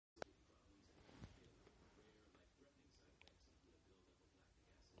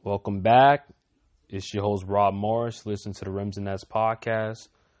Welcome back. It's your host, Rob Morris. Listen to the Rims&Nets podcast,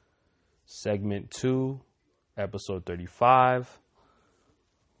 segment 2, episode 35.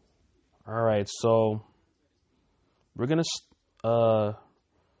 All right, so we're gonna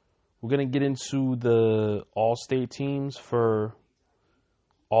get into the all-state teams for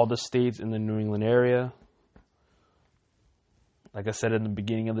all the states in the New England area. Like I said in the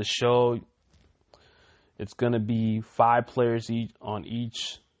beginning of the show, it's gonna be 5 players on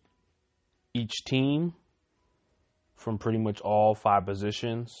each team from pretty much all 5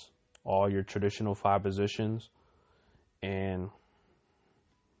 positions, all your traditional 5 positions, and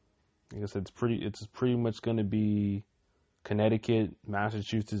I guess it's pretty much going to be Connecticut,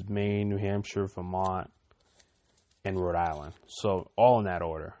 Massachusetts, Maine, New Hampshire, Vermont, and Rhode Island. So all in that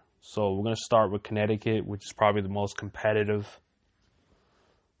order. So we're going to start with Connecticut, which is probably the most competitive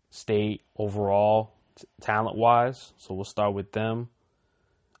state overall, talent-wise. So we'll start with them.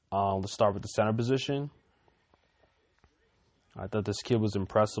 Let's start with the center position. I thought this kid was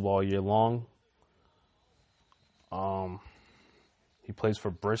impressive all year long. He plays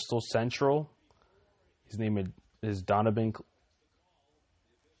for Bristol Central. His name is Donovan.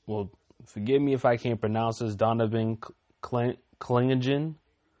 Well, forgive me if I can't pronounce this. Donovan Klingen.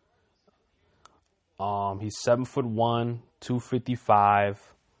 He's 7'1",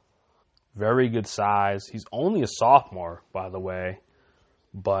 255. Very good size. He's only a sophomore, by the way.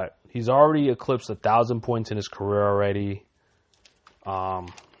 But he's already eclipsed 1,000 points in his career already.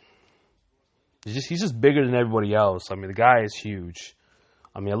 He's just bigger than everybody else. I mean, the guy is huge.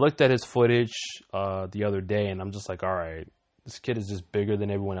 I mean, I looked at his footage the other day, and I'm just like, all right, this kid is just bigger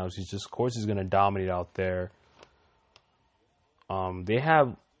than everyone else. Of course, he's going to dominate out there. They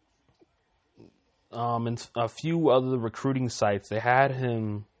have in a few other recruiting sites, they had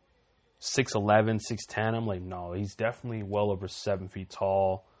him 6'11", 6'10". I'm like, no, he's definitely well over 7 feet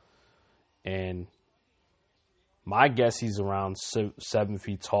tall. And my guess he's around 7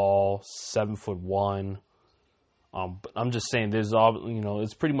 feet tall, 7'1". But I'm just saying there's all,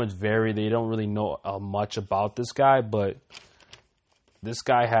 it's pretty much varied. They don't really know much about this guy, but this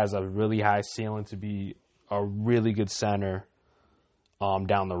guy has a really high ceiling to be a really good center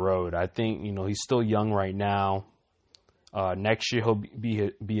down the road. I think, he's still young right now. Next year he'll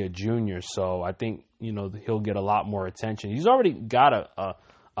be a junior, so I think he'll get a lot more attention. He's already got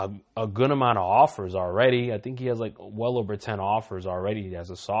a good amount of offers already. I think he has like well over 10 offers already as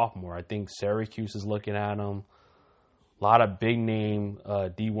a sophomore. I think Syracuse is looking at him. A lot of big name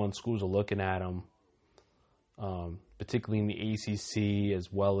D1 schools are looking at him, particularly in the ACC as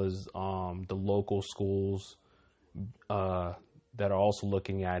well as the local schools that are also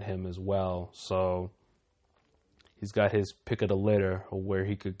looking at him as well. So he's got his pick of the litter of where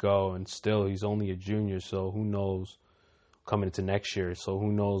he could go, and still he's only a junior, so who knows coming into next year. So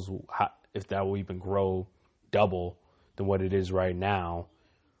who knows if that will even grow double than what it is right now.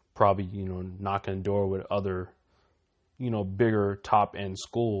 Probably, knocking the door with other, bigger top-end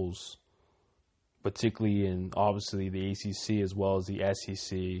schools, particularly in, obviously, the ACC as well as the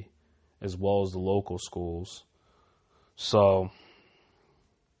SEC, as well as the local schools. So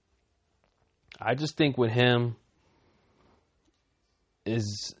I just think with him,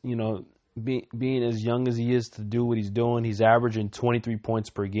 is, being as young as he is to do what he's doing, he's averaging 23 points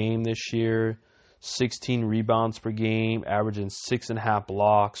per game this year, 16 rebounds per game, averaging 6.5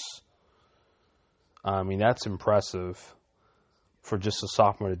 blocks. I mean, that's impressive for just a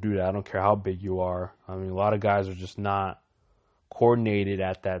sophomore to do that. I don't care how big you are. I mean, a lot of guys are just not coordinated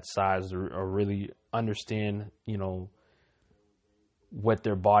at that size or really understand, what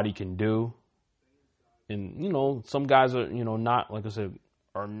their body can do. And, some guys are, not, like I said,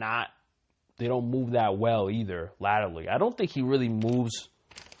 they don't move that well either laterally. I don't think he really moves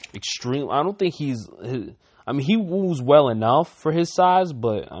extreme. I don't think he moves well enough for his size,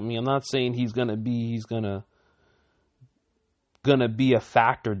 but I'm not saying he's gonna be a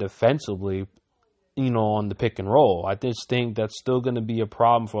factor defensively, on the pick and roll. I just think that's still gonna be a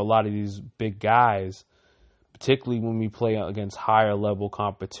problem for a lot of these big guys, particularly when we play against higher level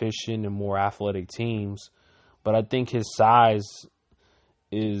competition and more athletic teams. But I think his size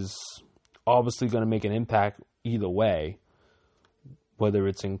is obviously going to make an impact either way, whether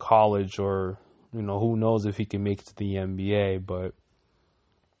it's in college or, who knows if he can make it to the NBA. But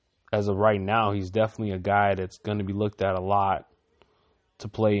as of right now, he's definitely a guy that's going to be looked at a lot to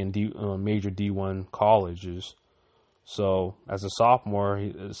play in major D1 colleges. So as a sophomore,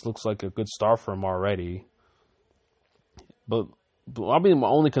 this looks like a good start for him already. But I mean, my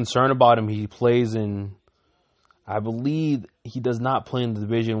only concern about him, he plays in, I believe he does not play in the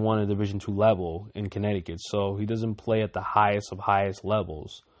Division I or Division II level in Connecticut. So he doesn't play at the highest of highest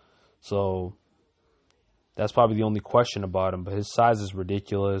levels. So that's probably the only question about him. But his size is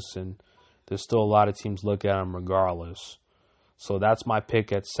ridiculous, and there's still a lot of teams look at him regardless. So that's my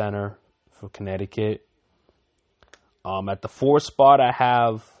pick at center for Connecticut. At the 4 spot, I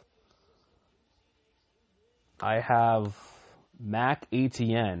have Mac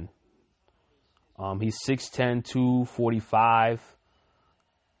ATN. He's 6'10", 245.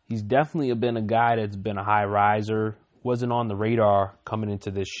 He's definitely been a guy that's been a high riser. Wasn't on the radar coming into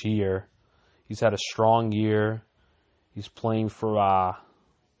this year. He's had a strong year. He's playing for, I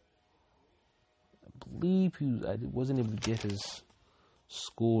believe I wasn't able to get his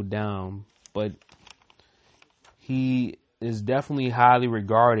school down, but he is definitely highly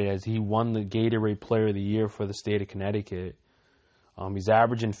regarded as he won the Gatorade Player of the Year for the state of Connecticut. He's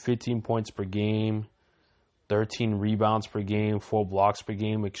averaging 15 points per game, 13 rebounds per game, 4 blocks per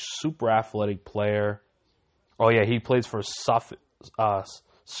game. Like, super athletic player. Oh yeah, he plays for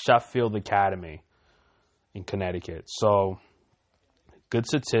Sheffield Academy in Connecticut. So good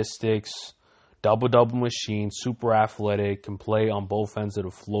statistics, double machine, super athletic, can play on both ends of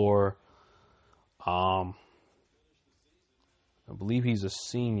the floor. I believe he's a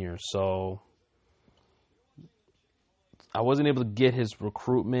senior, so I wasn't able to get his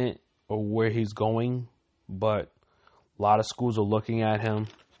recruitment or where he's going, but a lot of schools are looking at him.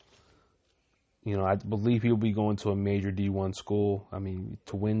 You know, I believe he'll be going to a major D1 school. I mean,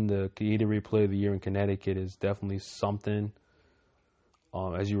 to win the Gatorade Player of the Year in Connecticut is definitely something.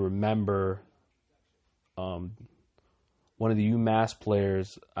 As you remember, one of the UMass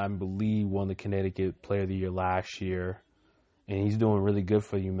players, I believe, won the Connecticut Player of the Year last year. And he's doing really good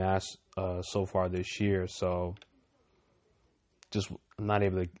for UMass so far this year. So I'm not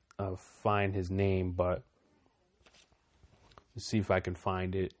able to find his name, but let's see if I can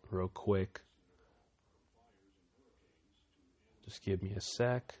find it real quick. Just give me a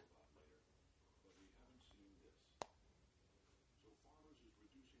sec.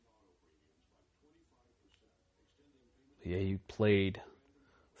 Yeah, he played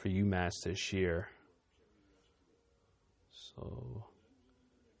for UMass this year. So,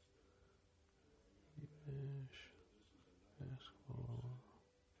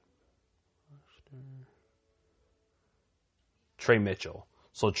 Trey Mitchell.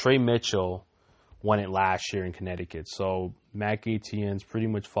 So Trey Mitchell won it last year in Connecticut. So Mac ATN's pretty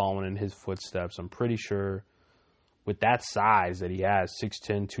much following in his footsteps. I'm pretty sure with that size that he has,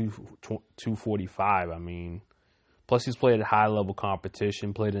 6'10", 245, I mean, plus he's played at high-level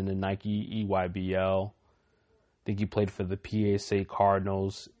competition, played in the Nike EYBL. I think he played for the PSA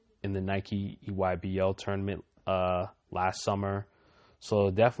Cardinals in the Nike EYBL tournament last summer.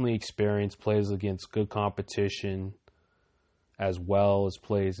 So definitely experienced, plays against good competition, as well as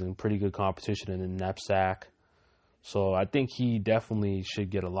plays in pretty good competition in the knapsack. So I think he definitely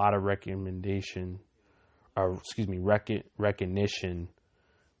should get a lot of recognition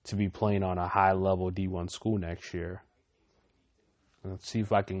to be playing on a high-level D1 school next year. Let's see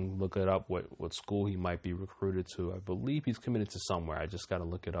if I can look it up, what school he might be recruited to. I believe he's committed to somewhere. I just got to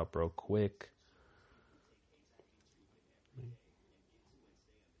look it up real quick.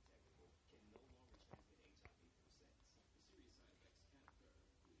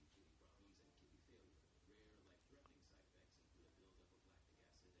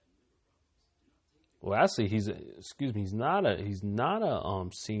 Well, actually, he's not a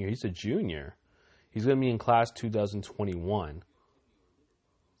senior. He's a junior. He's going to be in class 2021.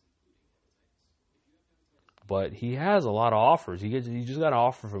 But he has a lot of offers. He just got an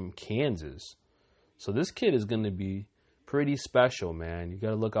offer from Kansas. So this kid is going to be pretty special, man. You got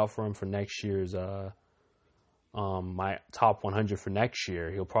to look out for him for next year's my top 100 for next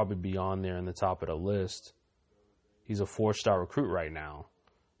year. He'll probably be on there in the top of the list. He's a 4-star recruit right now.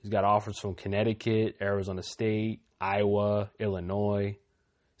 He's got offers from Connecticut, Arizona State, Iowa, Illinois.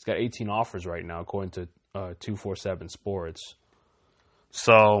 He's got 18 offers right now, according to 247 Sports.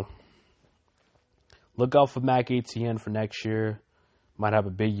 So look out for Mac ATN for next year. Might have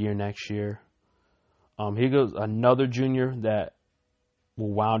a big year next year. Here goes another junior that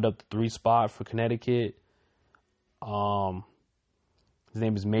will wound up the 3 spot for Connecticut. His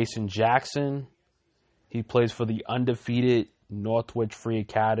name is Mason Jackson. He plays for the undefeated Northwich Free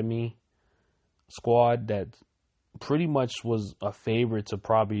Academy squad that pretty much was a favorite to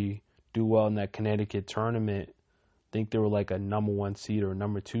probably do well in that Connecticut tournament. I think they were like a number 1 seed or a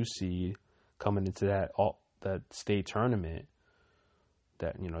number 2 seed coming into that state tournament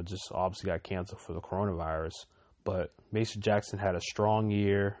that, just obviously got canceled for the coronavirus. But Mason Jackson had a strong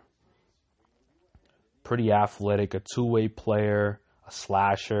year, pretty athletic, a 2-way player, a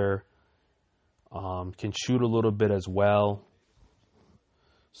slasher, can shoot a little bit as well.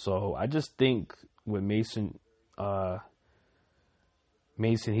 So I just think with Mason,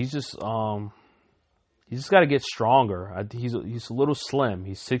 he's just got to get stronger. He's a little slim.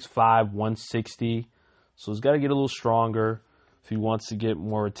 He's 6'5", 160. So he's got to get a little stronger if he wants to get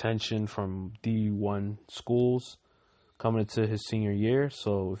more attention from D1 schools coming into his senior year.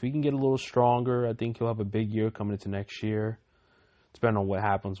 So if he can get a little stronger, I think he'll have a big year coming into next year, depending on what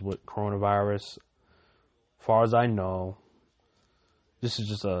happens with coronavirus. As far as I know, this is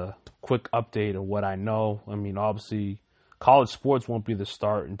just a quick update of what I know. I mean, obviously, college sports won't be the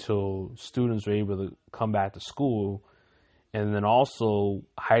start until students are able to come back to school. And then also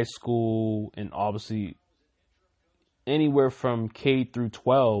high school, and obviously anywhere from K through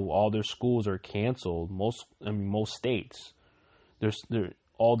 12, all their schools are canceled. Most states. There's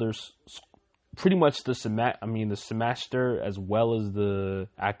pretty much the semester as well as the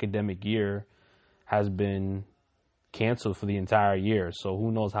academic year has been canceled for the entire year. So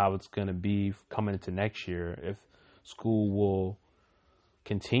who knows how it's going to be coming into next year, if school will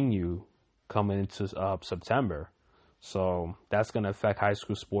continue coming into September. So that's going to affect high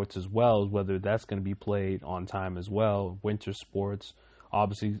school sports as well, whether that's going to be played on time as well. Winter sports,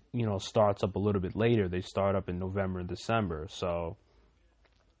 obviously, starts up a little bit later. They start up in November and December. So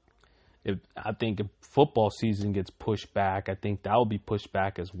I think if football season gets pushed back, I think that will be pushed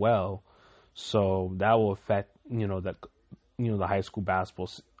back as well. So that will affect, the high school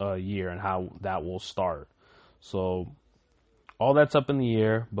basketball year and how that will start. So all that's up in the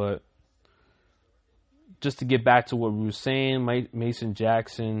air, but just to get back to what we were saying, Mason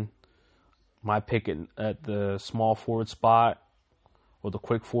Jackson, my pick at the small forward spot, or the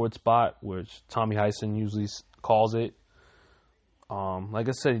quick forward spot, which Tommy Heisen usually calls it. Like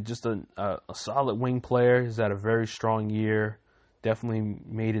I said, just a solid wing player. He's had a very strong year. Definitely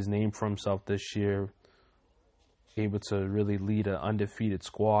made his name for himself this year. Able to really lead an undefeated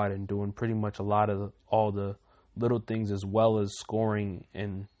squad and doing pretty much all the little things, as well as scoring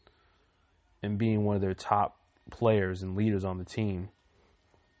and being one of their top players and leaders on the team.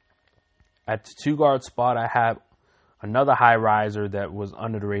 At the two-guard spot, I have another high riser that was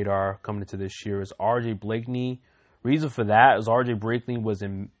under the radar coming into this year is R.J. Blakeney. Reason for that is R.J. Blakeney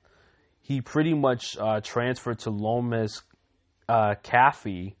he pretty much transferred to Lomas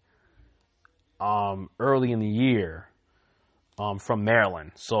Caffey early in the year from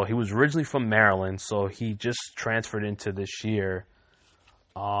Maryland. So he was originally from Maryland, so he just transferred into this year.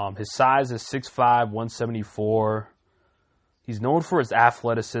 His size is 6'5", 174. He's known for his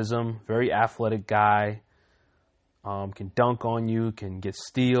athleticism, very athletic guy. Can dunk on you, can get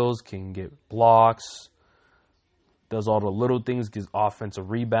steals, can get blocks. Does all the little things, gets offensive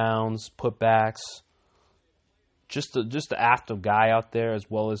rebounds, putbacks. Just an active guy out there, as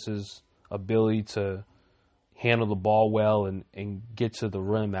well as his ability to handle the ball well and get to the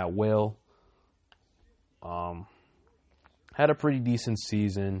rim at will. Had a pretty decent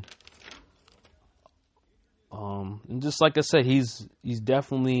season. And just like I said, he's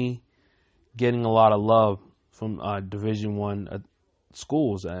definitely getting a lot of love from Division I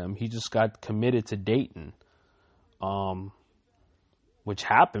schools. He just got committed to Dayton, which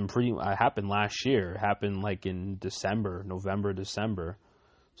happened last year. It happened like in November, December.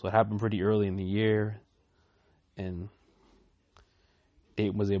 So it happened pretty early in the year, and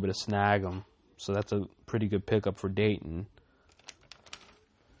Dayton was able to snag him. So that's a pretty good pickup for Dayton.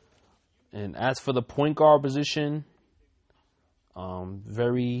 And as for the point guard position,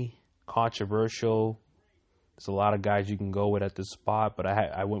 very controversial. There's a lot of guys you can go with at this spot, but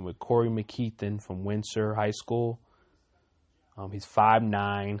I went with Corey McKeithen from Windsor High School. He's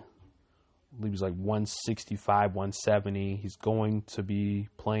 5'9". I believe he's like 165, 170. He's going to be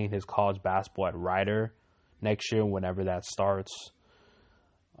playing his college basketball at Rider next year, whenever that starts.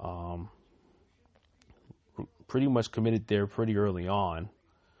 Pretty much committed there pretty early on.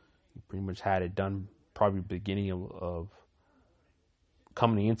 He pretty much had it done probably beginning of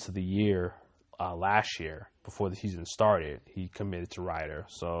coming into the year last year, before the season started. He committed to Rider.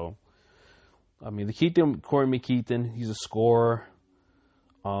 So, Corey McKeithen, he's a scorer,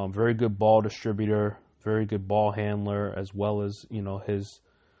 very good ball distributor, very good ball handler, as well as his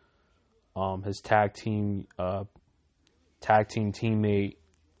tag team teammate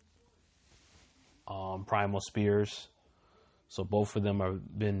Primal Spears. So both of them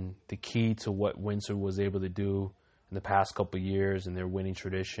have been the key to what Windsor was able to do in the past couple of years in their winning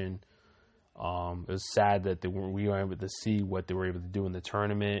tradition. It was sad that we weren't able to see what they were able to do in the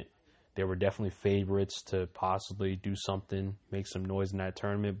tournament. They were definitely favorites to possibly do something, make some noise in that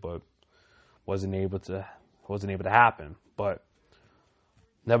tournament, but wasn't able to happen. But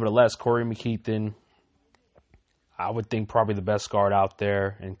nevertheless, Corey McKeithen, I would think probably the best guard out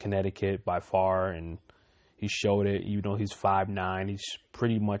there in Connecticut by far, and he showed it. Even though he's 5'9", he's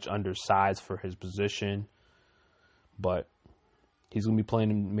pretty much undersized for his position, but he's going to be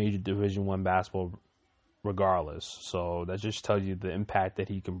playing in major Division I basketball regardless. So that just tells you the impact that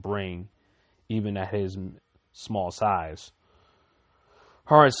he can bring even at his small size.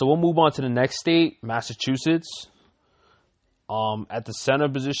 All right, so we'll move on to the next state, Massachusetts. At the center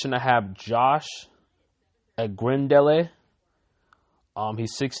position, I have Josh Agrindele.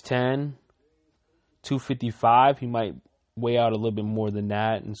 He's 6'10", 255. He might weigh out a little bit more than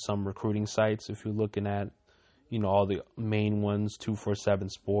that in some recruiting sites if you're looking at, all the main ones, 247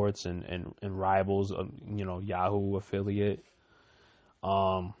 Sports and Rivals, Yahoo affiliate.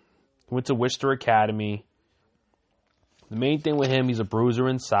 Went to Worcester Academy. The main thing with him, he's a bruiser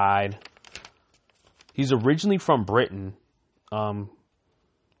inside. He's originally from Britain.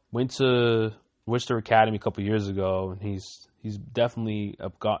 Went to Worcester Academy a couple years ago, and he's definitely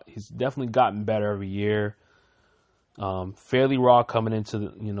gotten better every year. Fairly raw coming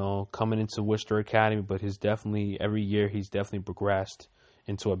into Worcester Academy, but every year he's definitely progressed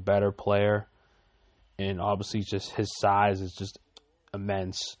into a better player. And obviously just his size is just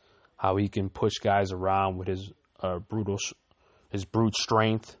immense. How he can push guys around with his brute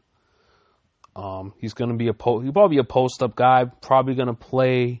strength. He's going to be he'll probably be a post-up guy, probably going to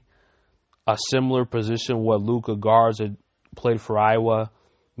play a similar position what Luka Garza played for Iowa.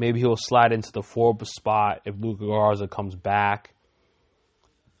 Maybe he'll slide into the forward spot if Luka Garza comes back.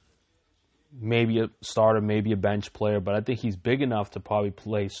 Maybe a starter, maybe a bench player, but I think he's big enough to probably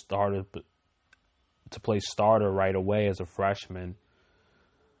play starter right away as a freshman.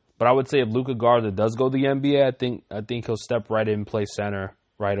 But I would say if Luka Garza does go to the NBA, I think he'll step right in and play center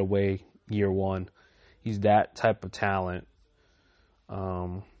right away, year one. He's that type of talent.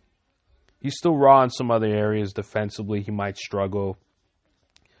 He's still raw in some other areas. Defensively, he might struggle.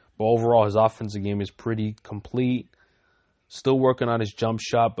 But overall, his offensive game is pretty complete. Still working on his jump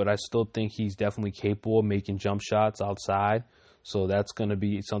shot, but I still think he's definitely capable of making jump shots outside. So that's going to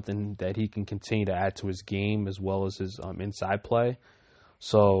be something that he can continue to add to his game as well as his inside play.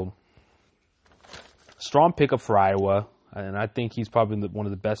 So, strong pickup for Iowa, and I think he's probably one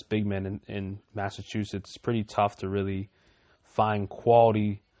of the best big men in Massachusetts. It's pretty tough to really find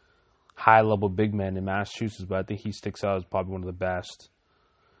quality, high-level big men in Massachusetts, but I think he sticks out as probably one of the best.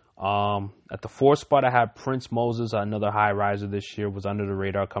 At the 4th spot, I have Prince Moses, another high riser this year, was under the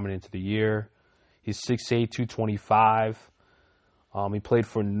radar coming into the year. He's 6'8", 225. He played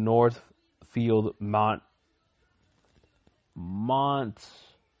for Northfield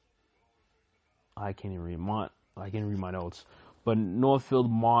I can't even read I can't read my notes. But Northfield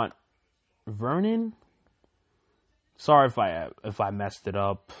Mount Vernon. Sorry if I messed it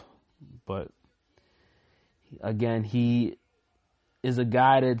up, but again, he is a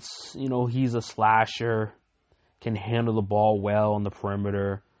guy that's, he's a slasher, can handle the ball well on the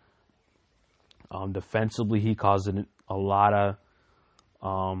perimeter. Defensively, he causes a lot of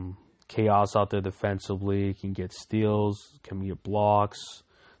chaos out there defensively. Can get steals, can get blocks,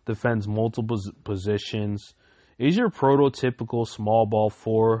 defends multiple positions. Is your prototypical small ball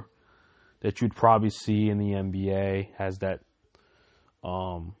 4 that you'd probably see in the NBA. Has that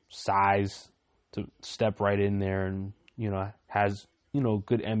size to step right in there and, has,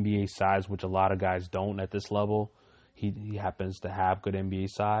 good NBA size, which a lot of guys don't at this level. He happens to have good NBA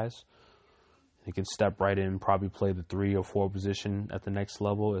size. He can step right in and probably play the 3 or 4 position at the next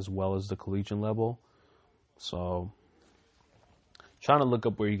level as well as the collegiate level. So, trying to look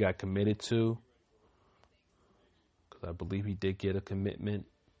up where he got committed to, because I believe he did get a commitment.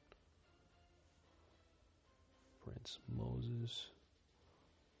 Prince Moses.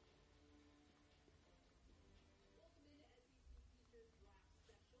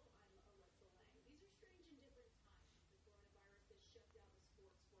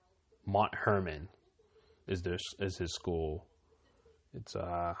 Mount Herman is his school. It's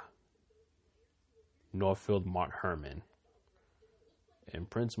Northfield Mount Herman. And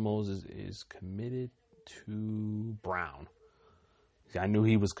Prince Moses is committed to Brown. I knew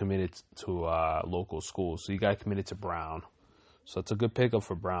he was committed to local school, so he got committed to Brown. So it's a good pickup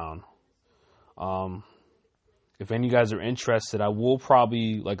for Brown. If any of you guys are interested, I will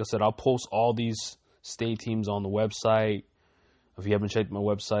probably, like I said, I'll post all these state teams on the website. If you haven't checked my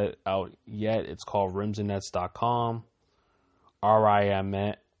website out yet, it's called Rims&Nets.com.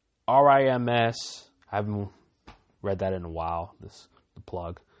 RIMS. I haven't read that in a while. The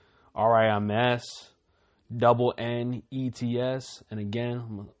plug. RIMS. NNETS. And again,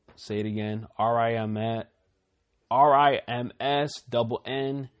 I'm going to say it again. RIMS.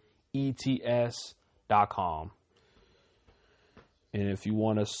 NNETS.com. And if you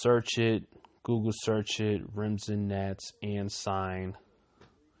want to search it, Google search it, Rims&Nets and sign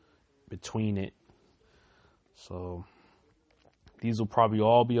between it. So these will probably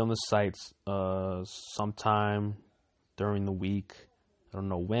all be on the sites sometime during the week. I don't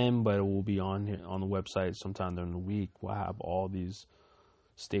know when, but it will be on the website sometime during the week. We'll have all these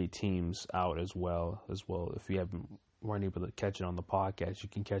state teams out as well. If you weren't able to catch it on the podcast, you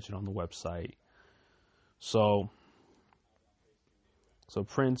can catch it on the website. So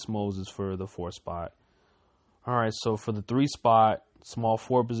Prince Moses for the 4 spot. All right, so for the 3 spot, small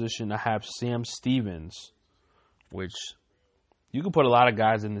forward position, I have Sam Stevens, which you can put a lot of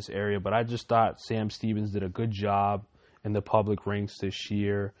guys in this area, but I just thought Sam Stevens did a good job in the public ranks this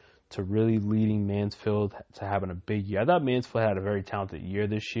year to really leading Mansfield to having a big year. I thought Mansfield had a very talented year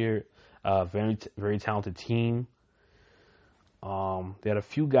this year, very, very talented team. They had a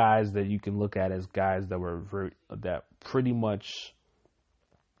few guys that you can look at as guys that pretty much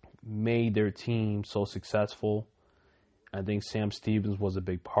made their team so successful. I think Sam Stevens was a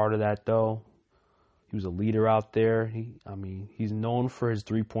big part of that, though. He was a leader out there. He's known for his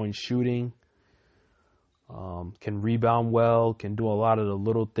 3-point shooting. Can rebound well. Can do a lot of the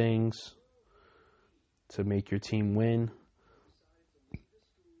little things to make your team win.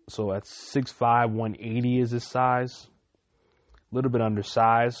 So at 6'5", 180 is his size. A little bit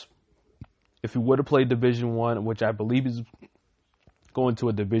undersized. If he would have played Division I, which I believe is going to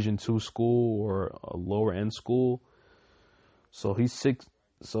a Division II school or a lower end school. So he's 6.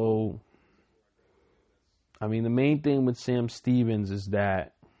 So, the main thing with Sam Stevens is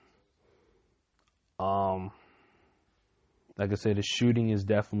that, like I said, the shooting is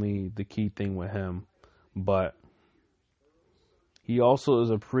definitely the key thing with him. But he also is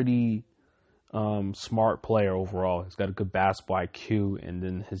a pretty smart player overall. He's got a good basketball IQ, and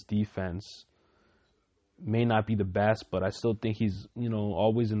then his defense may not be the best, but I still think he's,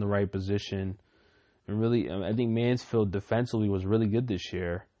 always in the right position. And really, I think Mansfield defensively was really good this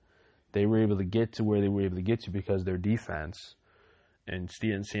year. They were able to get to where they were able to get to because of their defense. And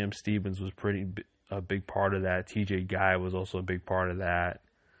Sam Stevens was a big part of that. TJ Guy was also a big part of that.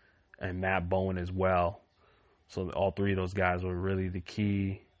 And Matt Bowen as well. So all 3 of those guys were really the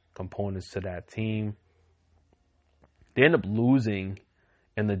key components to that team. They ended up losing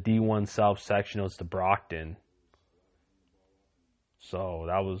in the D1 South sectionals to Brockton. So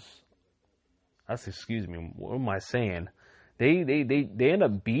excuse me, what am I saying? They end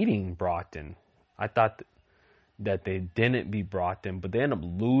up beating Brockton. I thought that they didn't beat Brockton, but they end up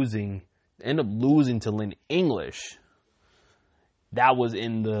losing to Lynn English. That was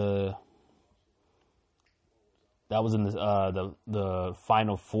in the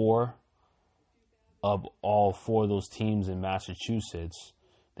Final Four of all 4 of those teams in Massachusetts.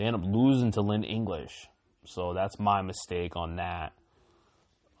 They end up losing to Lynn English. So that's my mistake on that.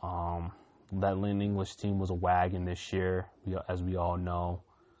 That Lynn English team was a wagon this year, as we all know.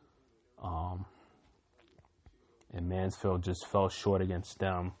 And Mansfield just fell short against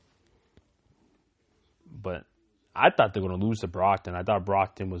them. But I thought they were going to lose to Brockton. I thought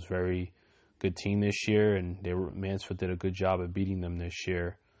Brockton was a very good team this year, and Mansfield did a good job of beating them this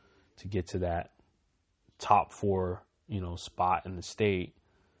year to get to that top 4, spot in the state.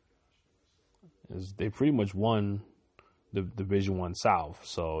 They pretty much won the Division I South.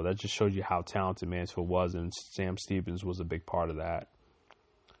 So that just shows you how talented Mansfield was, and Sam Stevens was a big part of that.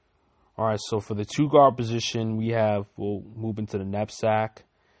 All right, so for the 2 guard position, we'll move into the knapsack.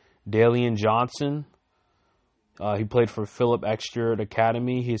 Dalian Johnson. He played for Philip Extra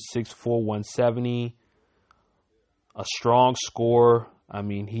Academy. He's 6'4", 170. A strong scorer.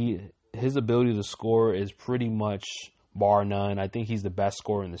 His ability to score is pretty much bar none. I think he's the best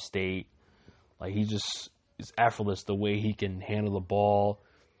scorer in the state. He just is effortless the way he can handle the ball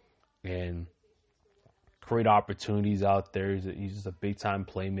and create opportunities out there. He's just a big time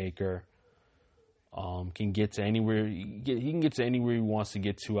playmaker. Can get to anywhere. He can get to anywhere he wants to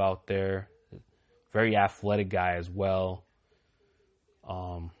get to out there. Very athletic guy as well.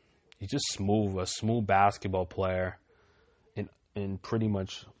 He's just a smooth basketball player in pretty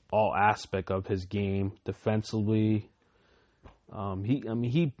much all aspect of his game. Defensively,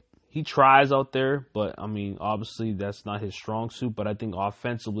 he tries out there, but obviously that's not his strong suit. But I think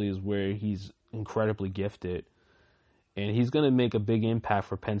offensively is where he's incredibly gifted, and he's going to make a big impact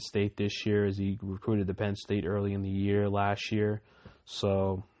for Penn State this year, as he recruited to Penn State early in the year last year.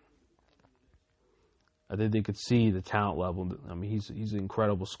 So I think they could see the talent level. He's an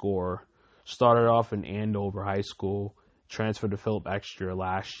incredible scorer. Started off in Andover High School, transferred to Philip Extra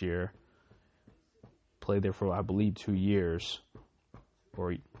last year. Played there for, I believe, 2 years,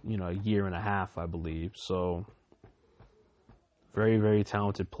 or a year and a half, I believe. So Very, very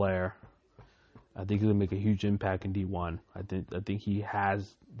talented player. I think he'll make a huge impact in D1. I think he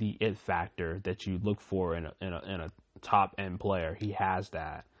has the it factor that you look for in a top end player. He has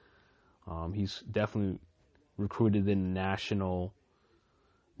that. He's definitely recruited in nationally.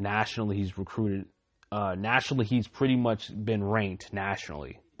 He's recruited. Nationally, he's pretty much been ranked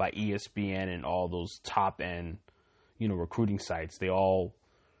nationally by ESPN and all those top end, recruiting sites. They all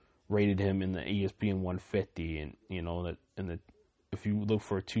rated him in the ESPN 150, and if you look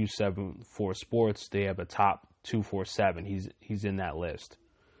for 274 Sports, they have a top 247. He's in that list.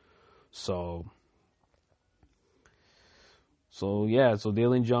 So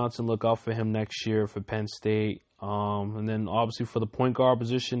Dalian Johnson, look out for him next year for Penn State. And then obviously for the point guard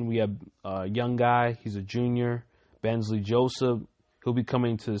position, we have a young guy. He's a junior, Bensley Joseph. He'll be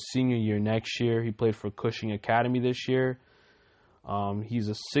coming to his senior year next year. He played for Cushing Academy this year. He's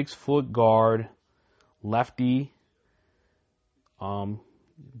a 6-foot guard, lefty.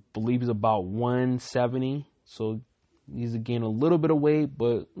 Believe he's about 170. So he's gained a little bit of weight,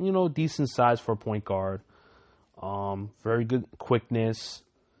 but decent size for a point guard. Very good quickness.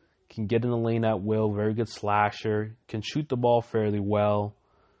 Can get in the lane at will. Very good slasher. Can shoot the ball fairly well.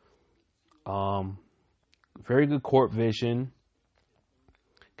 Very good court vision.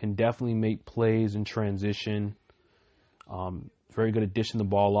 Can definitely make plays in transition. Very good at dishing the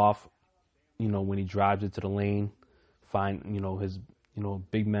ball off, when he drives it to the lane. Find, his,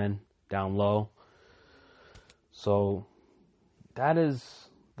 big men down low. So that is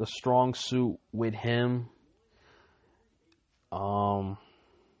the strong suit with him. And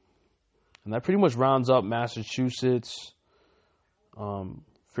that pretty much rounds up Massachusetts.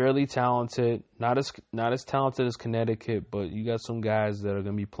 Fairly talented, not as talented as Connecticut, but you got some guys that are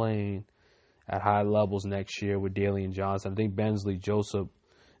going to be playing at high levels next year with Dalian Johnson. I think Bensley Joseph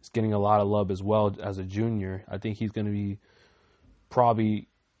is getting a lot of love as well as a junior. I think he's going to be probably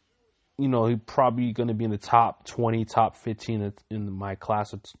going to be in the top 20, top 15 in my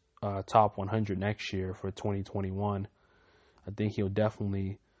class of top 100 next year for 2021. I think he'll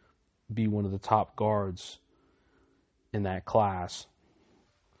definitely be one of the top guards in that class.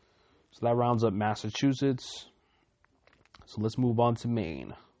 So that rounds up Massachusetts. So let's move on to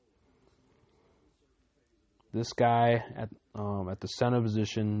Maine. This guy at the center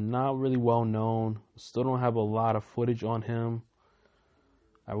position, not really well known. Still don't have a lot of footage on him.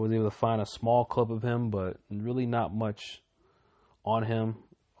 I was able to find a small clip of him, but really not much on him.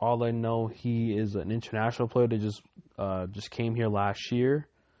 All I know, he is an international player that just came here last year.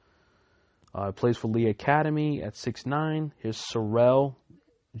 Plays for Lee Academy at 6'9". Here's Sorel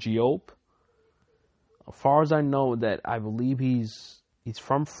Giop. As far as I know, I believe he's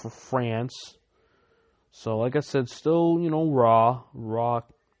from France. So, like I said, still, raw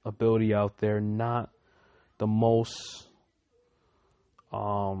ability out there. Not the most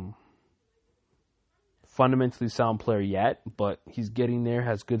fundamentally sound player yet, but he's getting there,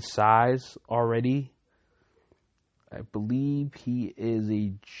 has good size already. I believe he is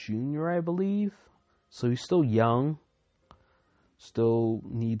a junior, So he's still young. Still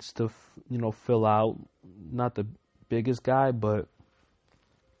needs to, fill out. Not the biggest guy, but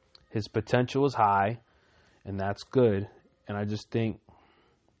his potential is high. And that's good. And I just think,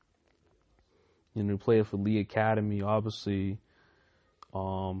 playing for Lee Academy, obviously,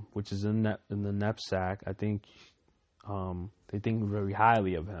 which is in the NEPSAC, I think they think very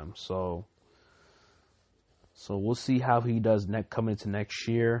highly of him. So we'll see how he does coming into next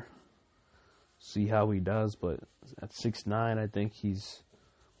year. See how he does. But at 6'9", I think he's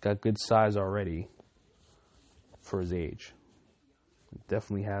got good size already for his age.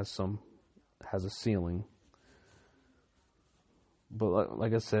 Definitely has a ceiling. But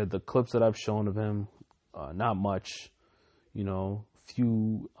like I said, the clips that I've shown of him, not much,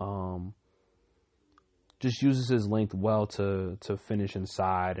 few, just uses his length well to finish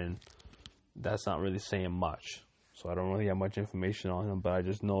inside, and that's not really saying much. So I don't really have much information on him, but I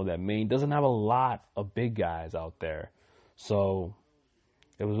just know that Maine doesn't have a lot of big guys out there. So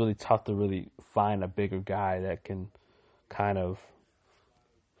it was really tough to really find a bigger guy that can kind of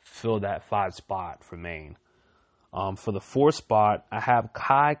fill that 5 spot for Maine. For the 4 spot, I have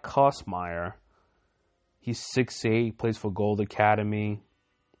Kai Kosmeyer. He's 6'8", plays for Gold Academy.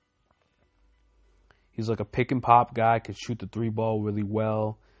 He's like a pick and pop guy, can shoot the 3 ball really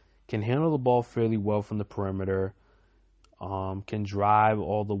well, can handle the ball fairly well from the perimeter, can drive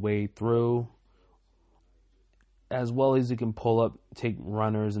all the way through, as well as he can pull up, take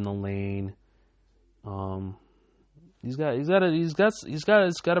runners in the lane. He's got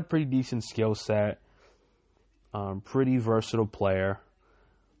a pretty decent skill set. Pretty versatile player.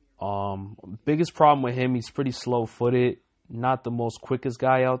 Biggest problem with him, he's pretty slow-footed. not the most quickest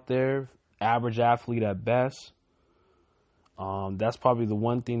guy out there, average athlete at best. That's probably the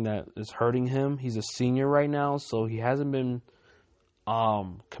one thing that is hurting him. He's a senior right now, so he hasn't been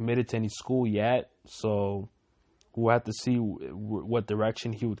committed to any school yet. So we'll have to see what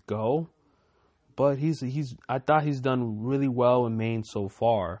direction he would go. But I thought he's done really well in Maine so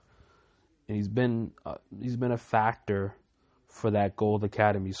far, and he's been a factor for that Gold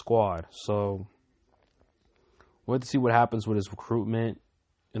Academy squad. So we'll have to see what happens with his recruitment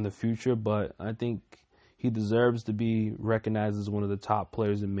in the future. But I think he deserves to be recognized as one of the top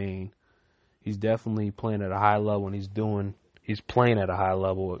players in Maine. He's definitely playing at a high level, and he's playing at a high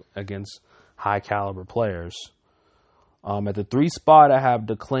level against high caliber players. At the 3 spot, I have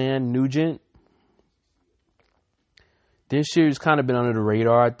Declan Nugent. This year, he's kind of been under the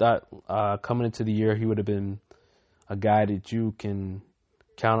radar. I thought coming into the year, he would have been a guy that you can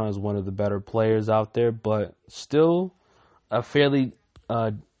count on as one of the better players out there, but still a fairly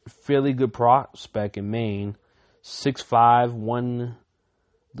good prospect in Maine. 6'5",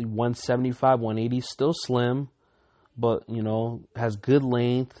 175, 180, still slim, but, has good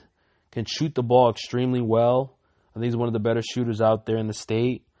length, can shoot the ball extremely well. I think he's one of the better shooters out there in the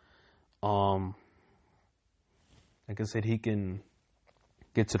state. Like I said, he can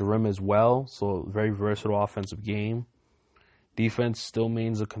get to the rim as well, so very versatile offensive game. Defense still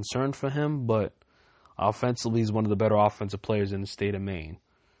remains a concern for him, but offensively, he's one of the better offensive players in the state of Maine,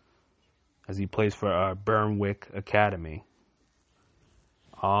 as he plays for Burnwick Academy.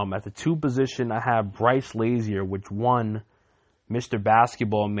 At the 2 position, I have Bryce Lazier, which won Mr.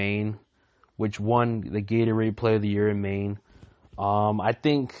 Basketball Maine, which won the Gatorade Player of the Year in Maine. I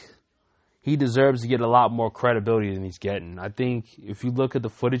think he deserves to get a lot more credibility than he's getting. I think if you look at the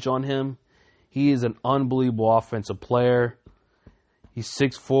footage on him, he is an unbelievable offensive player. He's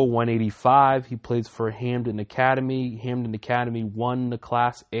 6'4", 185. He plays for Hamden Academy. Hamden Academy won the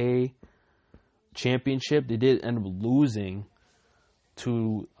Class A championship. They did end up losing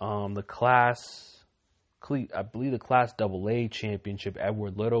to the Class AA championship,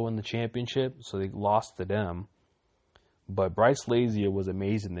 Edward Little in the championship, so they lost to them. But Bryce Lazier was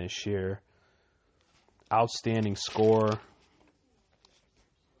amazing this year. Outstanding scorer.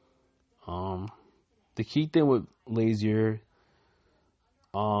 The key thing with Lazier,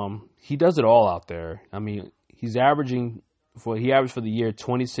 he does it all out there. I mean, he averaged for the year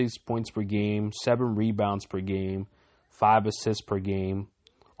 26 points per game, 7 rebounds per game, 5 assists per game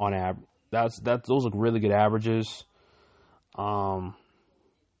on average. Those are really good averages. The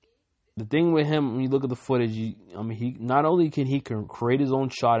thing with him, when you look at the footage, he not only can he create his own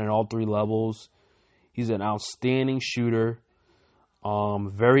shot in all 3 levels, he's an outstanding shooter,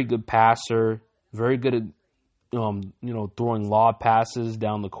 very good passer, very good at throwing lob passes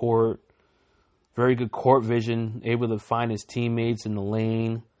down the court, very good court vision, able to find his teammates in the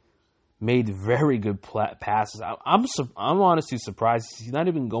lane, made very good passes. I'm honestly surprised he's not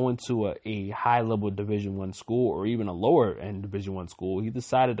even going to a high level Division I school or even a lower end Division I school. He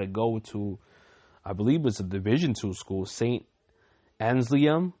decided to go to, I believe it's a Division II school, St.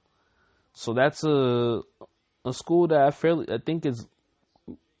 Anselm. So that's a school that I think is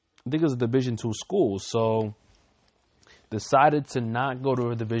a Division II school. So decided to not go to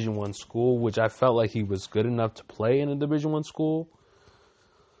a Division I school, which I felt like he was good enough to play in a Division I school.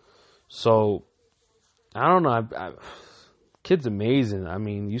 So I don't know. Kid's amazing. I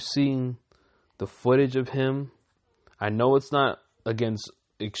mean, you've seen the footage of him. I know it's not against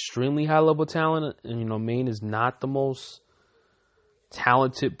extremely high level talent, and Maine is not the most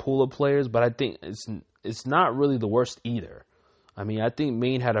talented pool of players, but I think it's not really the worst either. I mean, I think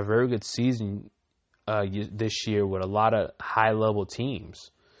Maine had a very good season this year with a lot of high level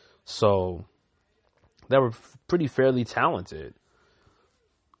teams, so they were pretty fairly talented.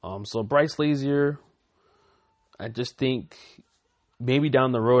 So Bryce Lazier, I just think maybe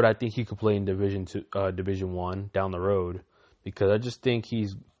down the road, I think he could play in Division I down the road, because I just think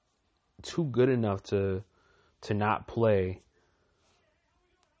he's too good enough to not play.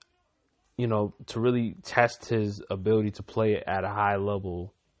 To really test his ability to play at a high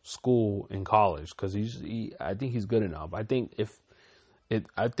level school in college, because I think he's good enough. I think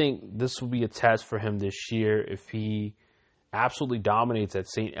this will be a test for him this year if he absolutely dominates at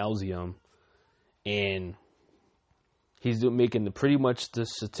St. Anselm, and he's making pretty much the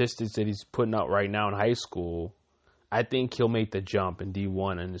statistics that he's putting out right now in high school. I think he'll make the jump in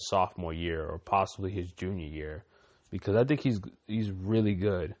D1 in his sophomore year or possibly his junior year, because I think he's really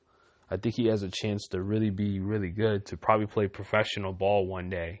good. I think he has a chance to really be really good, to probably play professional ball one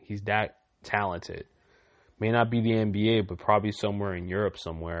day. He's that talented. May not be the NBA, but probably somewhere in Europe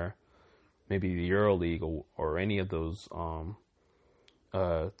somewhere. maybe the EuroLeague or any of those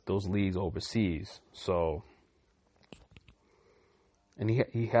leagues overseas. So, and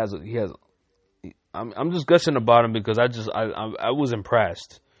he has. I'm just gushing about him because I was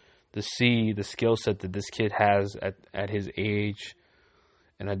impressed to see the skill set that this kid has at his age,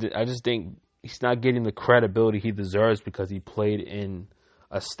 and I just think he's not getting the credibility he deserves because he played in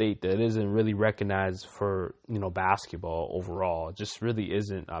a state that isn't really recognized for, basketball overall. It just really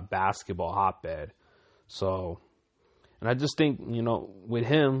isn't a basketball hotbed. So, and I just think, with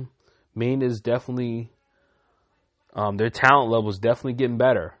him, Maine is definitely, their talent level is definitely getting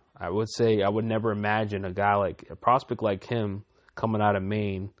better. I would say I would never imagine a prospect like him coming out of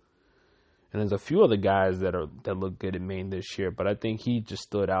Maine. And there's a few other guys that look good in Maine this year, but I think he just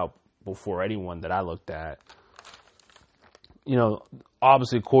stood out before anyone that I looked at.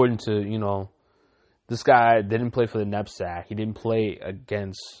 Obviously, according to, this guy didn't play for the NEPSAC. He didn't play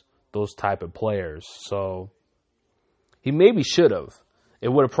against those type of players. So he maybe should have. It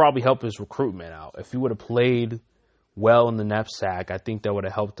would have probably helped his recruitment out. If he would have played well in the NEPSAC, I think that would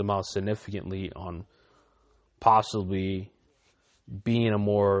have helped him out significantly on possibly being a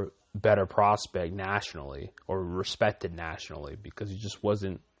more better prospect nationally or respected nationally, because he just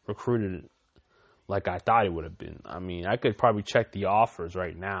wasn't recruited like I thought he would have been. I mean, I could probably check the offers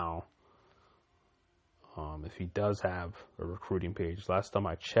right now if he does have a recruiting page. Last time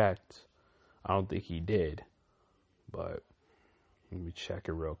I checked, I don't think he did. But let me check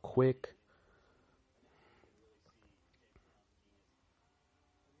it real quick.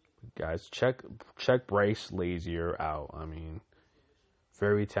 Guys, check Bryce Lazier out. I mean,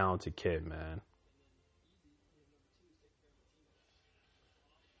 very talented kid, man.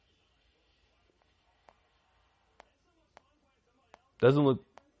 Doesn't look,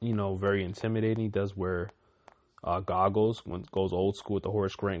 very intimidating. He does wear goggles, goes old school with the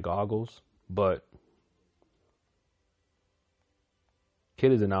Horace Grant goggles. But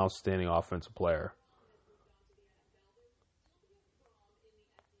kid is an outstanding offensive player.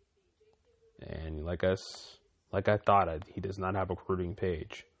 And like I thought, he does not have a recruiting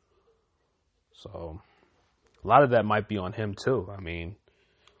page. So a lot of that might be on him too. I mean,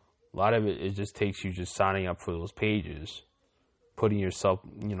 a lot of it just takes you just signing up for those pages, putting yourself,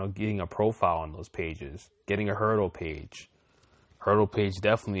 getting a profile on those pages, getting a hurdle page. Hurdle page is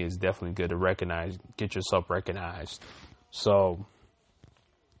definitely good to recognize, get yourself recognized. So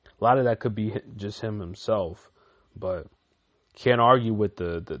a lot of that could be just him himself, but can't argue with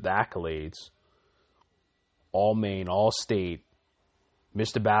the accolades. All Maine, all state,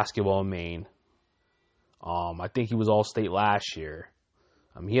 Mr. Basketball in Maine. I think he was all state last year.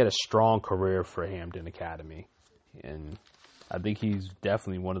 He had a strong career for Hampton Academy, and I think he's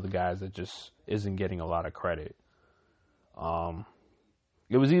definitely one of the guys that just isn't getting a lot of credit.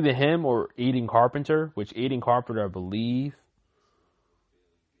 It was either him or Aiden Carpenter, which Aiden Carpenter, I believe,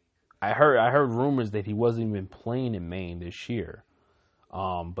 I heard rumors that he wasn't even playing in Maine this year.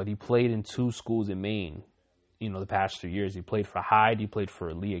 But he played in two schools in Maine, the past 2 years. He played for Hyde, he played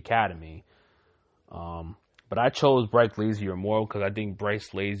for Lee Academy. But I chose Bryce Lazier more because I think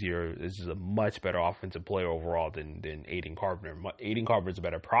Bryce Lazier is just a much better offensive player overall than Aiden Carpenter. Aiden Carpenter is a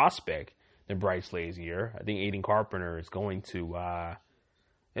better prospect than Bryce Lazier. I think Aiden Carpenter is going to,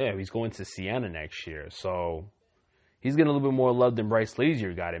 he's going to Siena next year. So he's getting a little bit more love than Bryce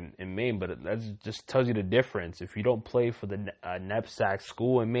Lazier got in Maine, but that just tells you the difference. If you don't play for the NEPSAC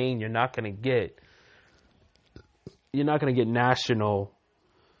school in Maine, you're not going to get national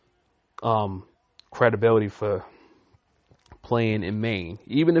credibility for playing in Maine,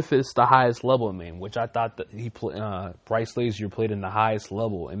 even if it's the highest level in Maine, which I thought that Bryce Lazier played in the highest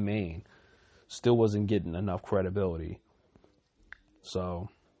level in Maine, still wasn't getting enough credibility. So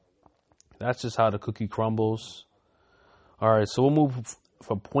that's just how the cookie crumbles. All right, so we'll move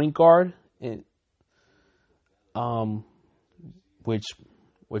for point guard, which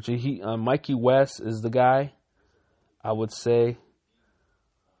Mikey West is the guy. I would say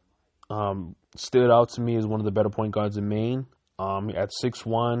stood out to me as one of the better point guards in Maine. At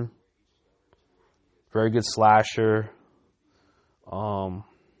 6'1", very good slasher,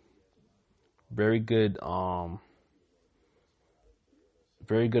 very good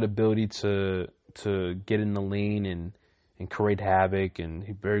ability to get in the lane and create havoc, and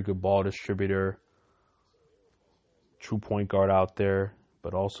he's a very good ball distributor. True point guard out there,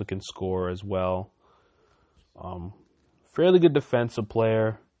 but also can score as well. Fairly good defensive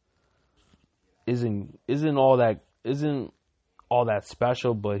player. Isn't all that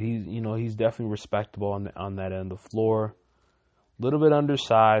special, but he's definitely respectable on that end of the floor. A little bit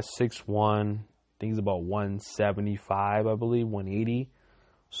undersized, 6'1", I think he's about 175, I believe, 180.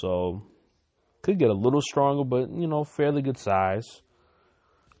 So Could get a little stronger, but, fairly good size.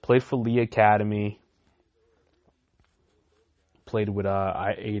 Played for Lee Academy. Played with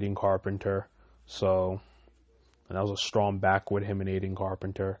Aiden Carpenter. So, and that was a strong back with him and Aiden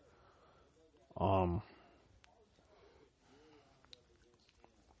Carpenter.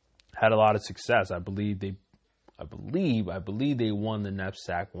 Had a lot of success. I believe they won the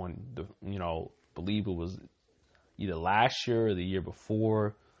knapsack one. Believe it was either last year or the year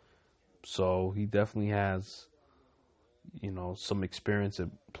before. So he definitely has, some experience at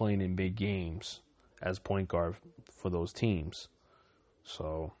playing in big games as point guard for those teams.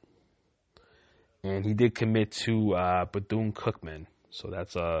 So, and he did commit to Bethune-Cookman. So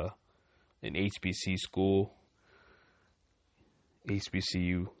that's an HBC school,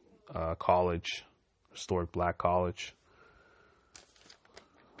 HBCU college, historic black college.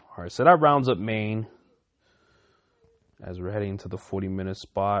 All right, so that rounds up Maine as we're heading to the 40-minute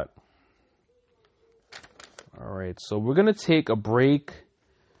spot. All right, so we're going to take a break.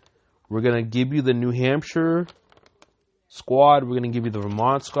 We're going to give you the New Hampshire squad. We're going to give you the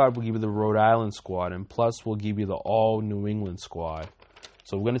Vermont squad. We'll give you the Rhode Island squad. And plus, we'll give you the all New England squad.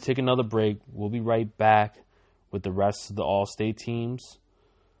 So we're going to take another break. We'll be right back with the rest of the all-state teams.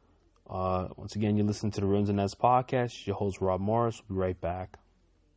 Once again, you're listening to the Rims&Nets podcast. Your host, Rob Morris. We'll be right back.